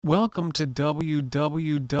Welcome to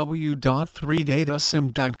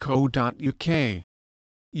www.3datasim.co.uk.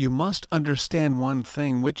 You must understand one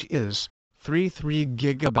thing, which is 3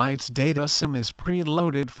 GB data SIM is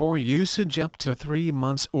preloaded for usage up to 3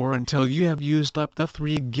 months or until you have used up the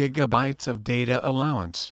 3 GB of data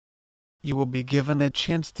allowance. You will be given a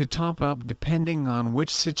chance to top up depending on which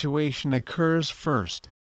situation occurs first.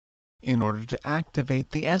 In order to activate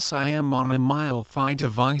the SIM on a MiFi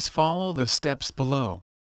device, follow the steps below.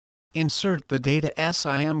 Insert the data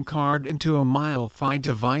SIM card into a MiFi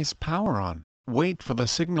device, power on, wait for the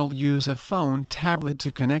signal, use a phone tablet to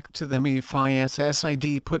connect to the MiFi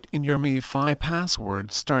SSID, put in your MiFi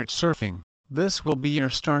password, start surfing. This will be your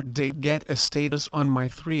start date. Get a status on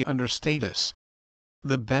My3 under status.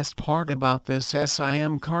 The best part about this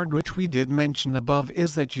SIM card, which we did mention above,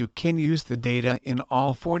 is that you can use the data in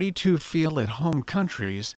all 42 feel-at-home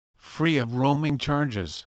countries, free of roaming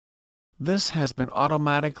charges. This has been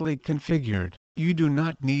automatically configured, you do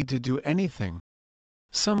not need to do anything.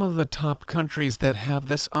 Some of the top countries that have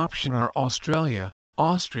this option are Australia,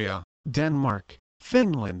 Austria, Denmark,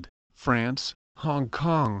 Finland, France, Hong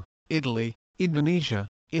Kong, Italy, Indonesia,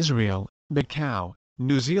 Israel, Macau,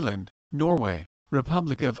 New Zealand, Norway,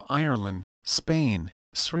 Republic of Ireland, Spain,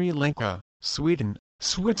 Sri Lanka, Sweden,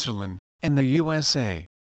 Switzerland, and the USA.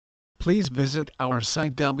 Please visit our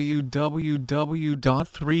site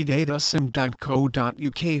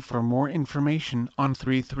www.3datasim.co.uk for more information on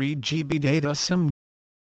 3 GB data SIM.